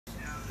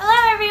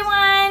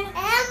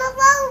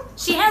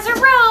she has her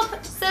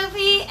rope.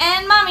 Sophie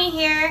and Mommy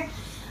here.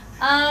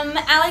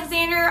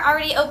 Alexander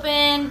already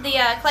opened the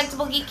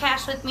Collectible Geek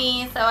Cache with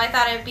me, so I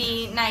thought it would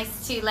be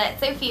nice to let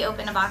Sophie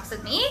open a box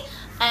with me.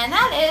 And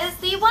that is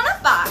the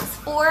 1-Up box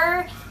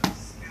for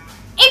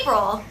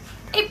April.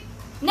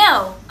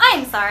 No,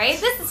 I'm sorry.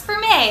 This is for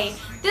May.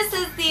 This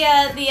is the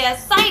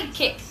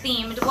Sidekick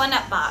themed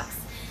 1-Up box.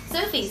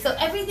 Sophie, so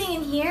everything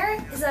in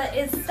here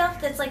is stuff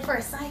that's like for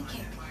a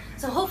sidekick.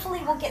 So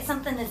hopefully we'll get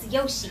something that's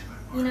Yoshi.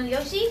 You know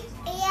Yoshi?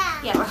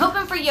 Yeah. Yeah, we're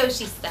hoping for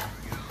Yoshi stuff.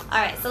 All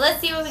right, so let's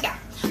see what we got.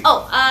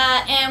 Oh,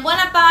 and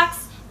 1-Up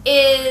box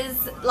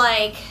is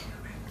like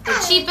the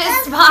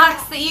cheapest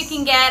box that you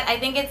can get. I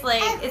think it's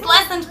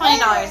less than $20.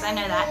 I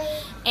know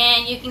that.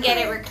 And you can get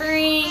it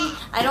recurring.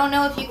 I don't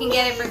know if you can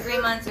get it for 3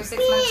 months or 6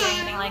 months or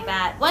anything like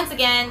that. Once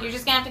again, you're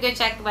just gonna have to go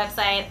check the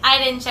website. I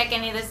didn't check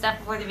any of this stuff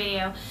before the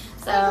video.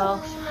 So, all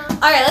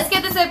right, let's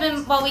get this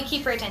open while we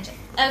keep her attention.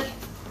 Okay.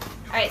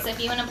 All right, so if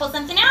you want to pull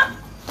something out?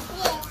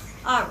 Yeah.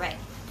 All right,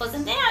 pull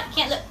something out.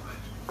 Can't look.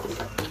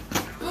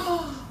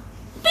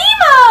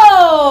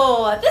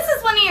 BMO! This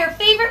is one of your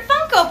favorite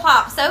Funko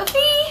Pops, Sophie.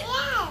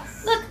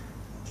 Yes. Look.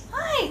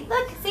 Hi,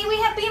 look. See,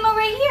 we have BMO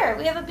right here.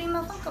 We have a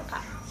BMO Funko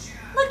Pop.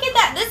 Look at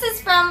that. This is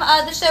from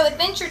the show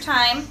Adventure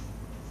Time.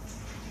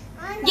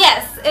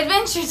 Yes,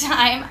 Adventure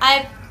Time.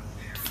 I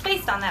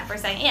spaced on that for a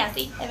second. Yeah,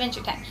 see?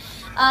 Adventure Time.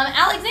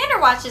 Alexander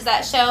watches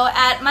that show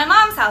at my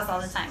mom's house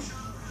all the time.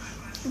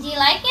 Do you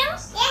like him?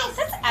 Yes.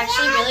 That's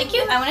actually really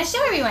cute. I want to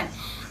show everyone.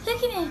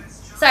 Look at him.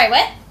 Sorry,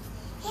 what?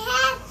 He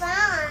has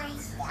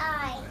eyes.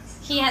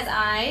 He has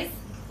eyes?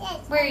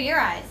 Yes. Where are your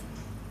eyes?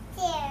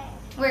 There.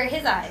 Where are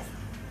his eyes?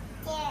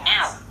 There.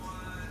 Ow.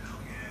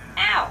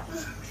 Ow.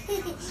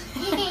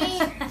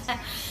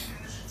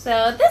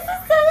 So this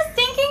is so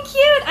stinking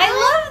cute. I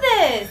love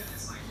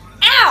this.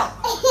 Ow.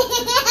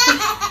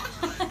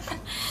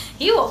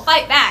 He will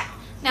fight back.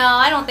 No,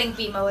 I don't think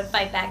BMO would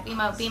fight back.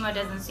 BMO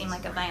doesn't seem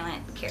like a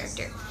violent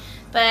character.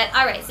 But,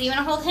 all right, so you want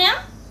to hold him?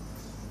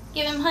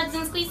 Give him hugs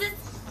and squeezes?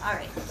 All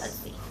right, let's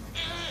see.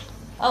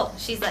 Oh,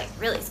 she's, like,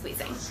 really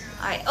squeezing.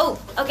 All right. Oh,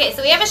 okay,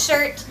 so we have a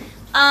shirt.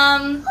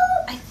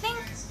 I think,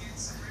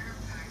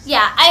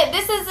 yeah,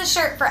 this is a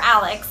shirt for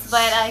Alex,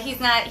 but he's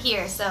not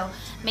here, so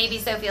maybe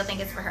Sophie will think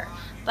it's for her.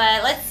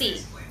 But let's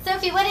see.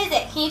 Sophie, what is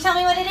it? Can you tell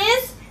me what it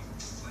is?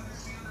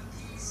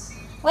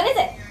 What is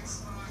it?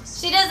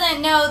 She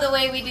doesn't know the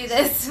way we do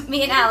this,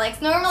 me and Alex.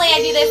 Normally I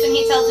do this and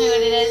he tells me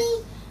what it is.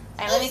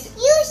 All right, let me see.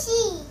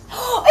 Yoshi.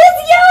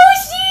 It's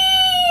Yoshi!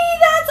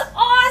 That's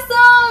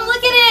awesome!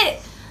 Look at it!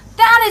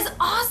 That is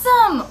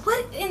awesome!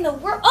 What in the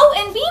world? Oh,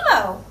 and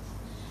BMO!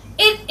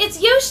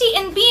 It's Yoshi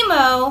and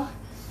BMO.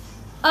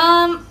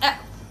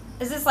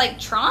 Is this like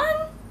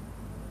Tron?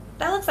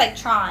 That looks like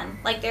Tron.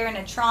 Like they're in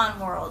a Tron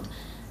world.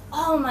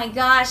 Oh my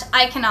gosh,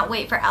 I cannot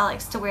wait for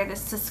Alex to wear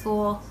this to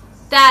school.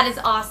 That is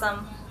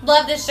awesome.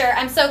 Love this shirt.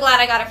 I'm so glad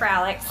I got it for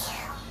Alex.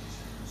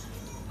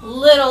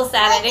 Little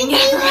sad I didn't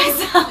get it for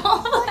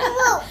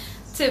myself.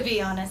 To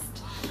be honest.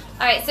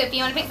 Alright, so if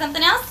you want to pick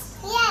something else?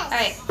 Yes.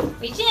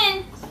 Alright, reach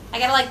in. I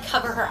gotta like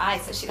cover her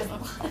eyes so she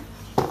doesn't look.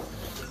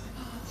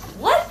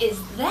 What is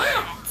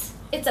that?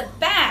 It's a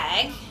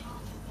bag.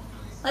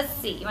 Let's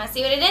see. You want to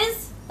see what it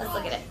is? Let's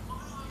look at it.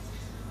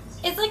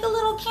 It's like a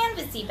little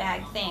canvasy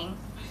bag thing.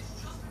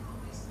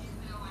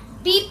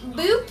 Beep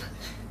boop.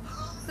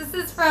 This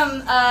is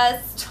from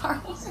Star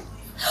Wars.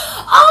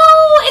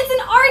 Oh, it's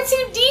an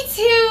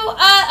R2-D2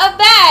 a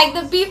bag.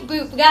 The beep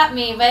boop got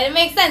me, but it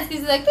makes sense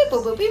because it's like beep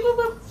boop boop beep boop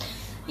boop.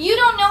 You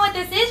don't know what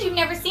this is. You've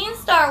never seen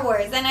Star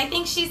Wars, and I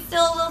think she's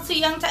still a little too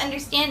young to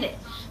understand it.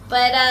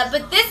 But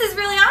this is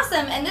really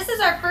awesome, and this is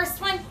our first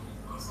one.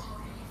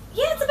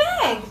 Yeah, it's a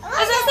bag. I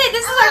was gonna say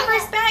this is our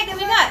first bag that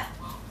we got.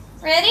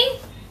 Ready?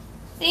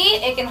 See,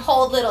 it can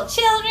hold little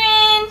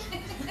children.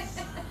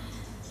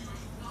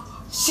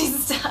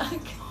 She's stuck.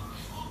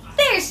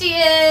 There she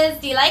is.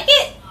 Do you like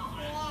it?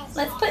 Yes.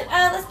 Let's put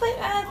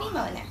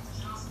BMO in there.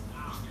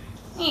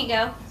 There you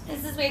go.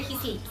 This is where he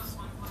sleeps.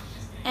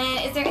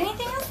 And is there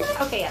anything else there?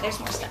 Okay, yeah, there's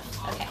more stuff.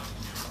 Okay.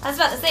 I was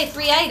about to say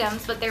 3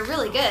 items, but they're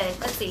really good.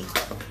 Let's see.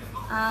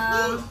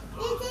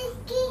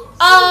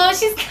 Oh,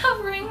 she's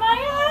covering my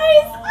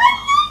eyes. I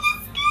love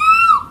this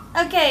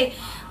girl. Okay,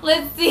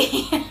 let's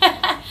see.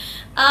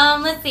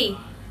 Let's see.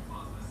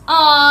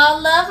 Aw,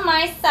 love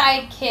my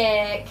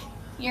sidekick.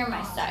 You're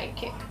my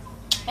sidekick.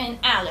 And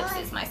Alex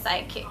is my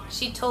sidekick.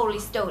 She totally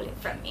stole it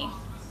from me.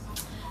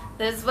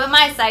 This is what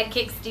my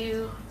sidekicks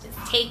do. Just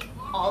take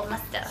all my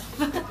stuff.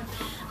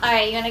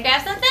 Alright, you want to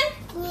grab something?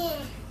 Yeah.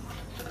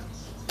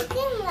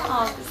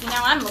 Oh, see,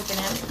 now I'm looking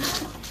at it.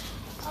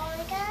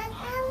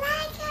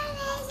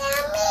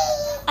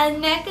 A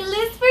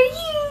necklace for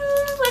you.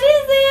 What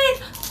is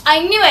it? I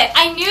knew it.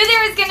 I knew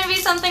there was going to be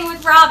something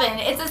with Robin.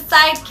 It's a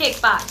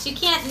sidekick box. You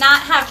can't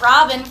not have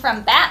Robin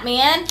from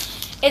Batman.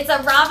 It's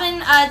a Robin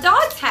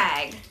dog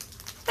tag.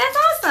 That's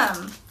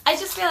awesome. I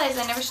just realized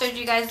I never showed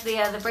you guys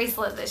the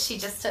bracelet that she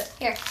just took.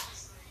 Here,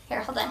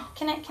 hold on.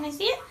 Can I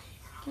see it?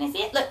 Can I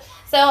see it? Look.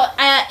 So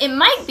it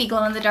might be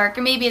glow in the dark,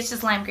 or maybe it's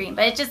just lime green,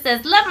 but it just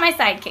says "Love My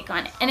Sidekick"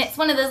 on it, and it's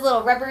one of those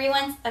little rubbery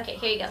ones. Okay,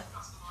 here you go.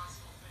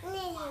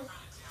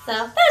 So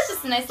that's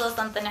just a nice little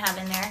something to have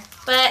in there.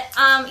 But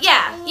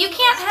yeah, you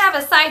can't have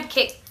a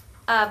Sidekick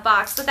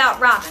box without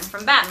Robin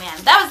from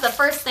Batman. That was the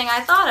first thing I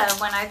thought of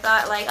when I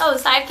thought like, oh,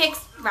 Sidekicks,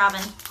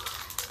 Robin.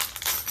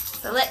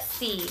 So let's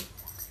see.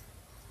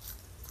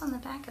 What's on the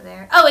back of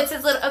there? Oh, it's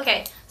his little.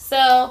 Okay,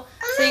 so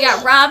you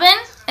got Robin,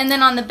 and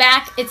then on the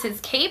back it's his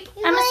cape.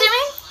 I'm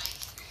assuming.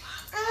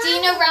 Do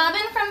you know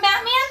Robin from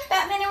Batman?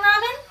 Batman and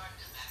Robin?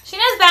 She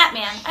knows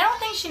Batman. I don't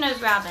think she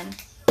knows Robin.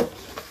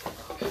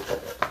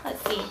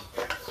 Let's see.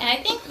 And I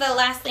think the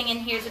last thing in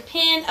here is a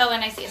pin. Oh,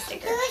 and I see a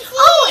sticker.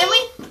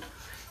 Oh, and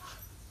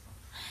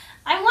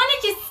I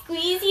wanted to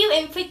squeeze you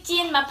and put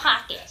you in my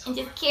pocket and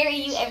just carry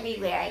you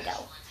everywhere I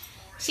go.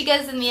 She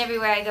goes with me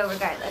everywhere I go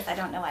regardless. I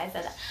don't know why I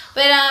said that.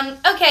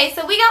 But, okay,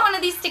 so we got one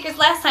of these stickers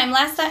last time.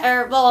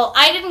 Well,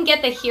 I didn't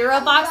get the hero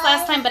box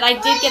last time, but I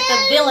did get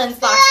the villains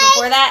box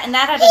before that, and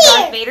that had a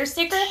Darth Vader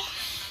sticker.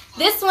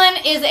 This one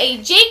is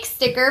a Jake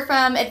sticker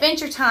from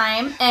Adventure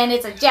Time, and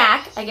it's a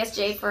Jack. I guess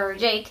Jake for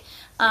Jake.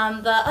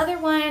 The other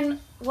one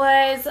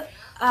was,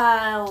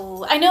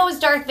 I know it was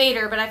Darth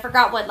Vader, but I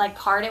forgot what like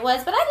card it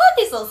was. But I love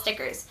these little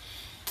stickers.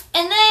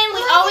 And then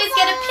we always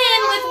get a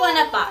pin with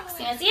one-up box.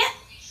 You want to see it?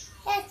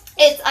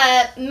 It's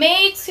a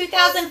May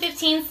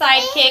 2015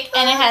 Sidekick,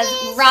 and it has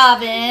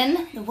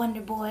Robin, the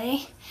Wonder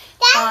Boy,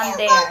 on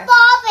there.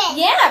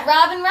 Yeah,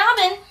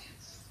 Robin.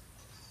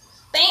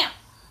 Bam.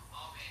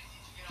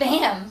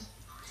 Bam.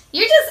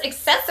 You're just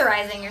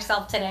accessorizing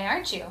yourself today,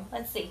 aren't you?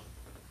 Let's see.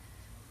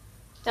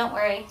 Don't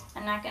worry,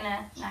 I'm not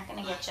gonna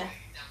get you.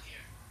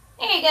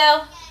 There you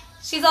go.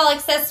 She's all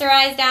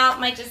accessorized out.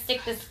 Might just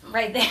stick this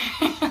right there.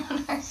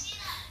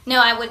 No,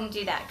 I wouldn't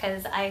do that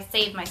because I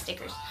saved my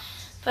stickers.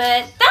 But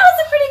that was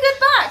a pretty good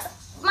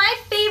box. My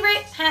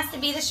favorite has to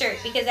be the shirt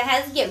because it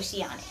has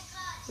Yoshi on it.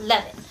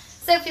 Love it.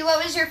 Sophie,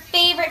 what was your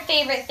favorite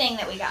thing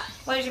that we got?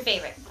 What was your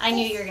favorite? I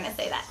knew you were gonna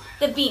say that.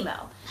 The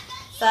BMO.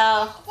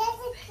 So.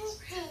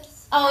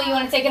 Oh, you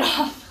want to take it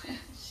off?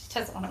 She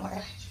doesn't want to wear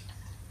it.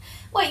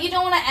 What, you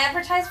don't want to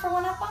advertise for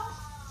one-up box?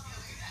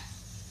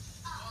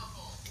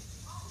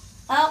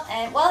 Oh,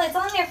 and well, it's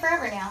on there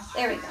forever now.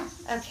 There we go.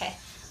 Okay.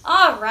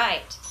 All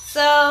right. So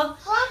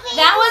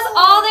that was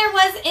all there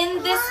was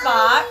in this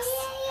box.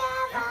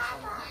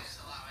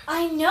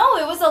 I know,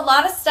 it was a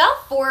lot of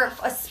stuff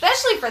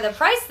especially for the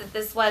price that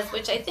this was,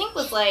 which I think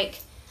was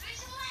like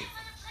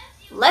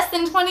less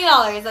than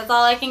 $20. That's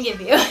all I can give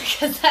you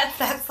because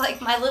that's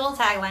like my little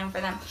tagline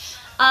for them.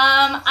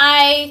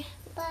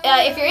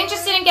 If you're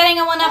interested in getting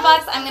a one-up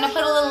box, I'm going to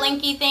put a little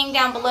linky thing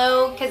down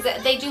below because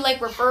they do like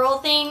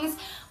referral things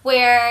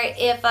where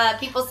if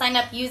people sign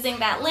up using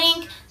that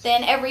link,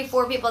 then every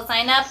 4 people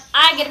sign up,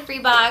 I get a free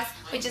box,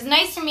 which is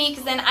nice for me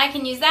because then I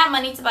can use that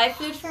money to buy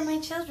food for my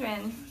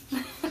children.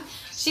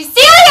 She's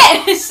stealing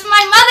it! It's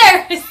my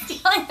mother who's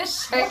stealing the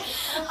shirt.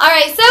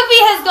 Alright,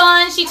 Sophie has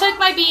gone. She took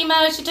my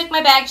BMO, she took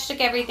my bag, she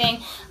took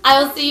everything.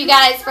 I will see you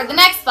guys for the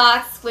next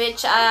box,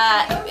 which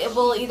it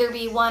will either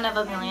be one of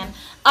a million.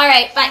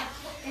 Alright, bye.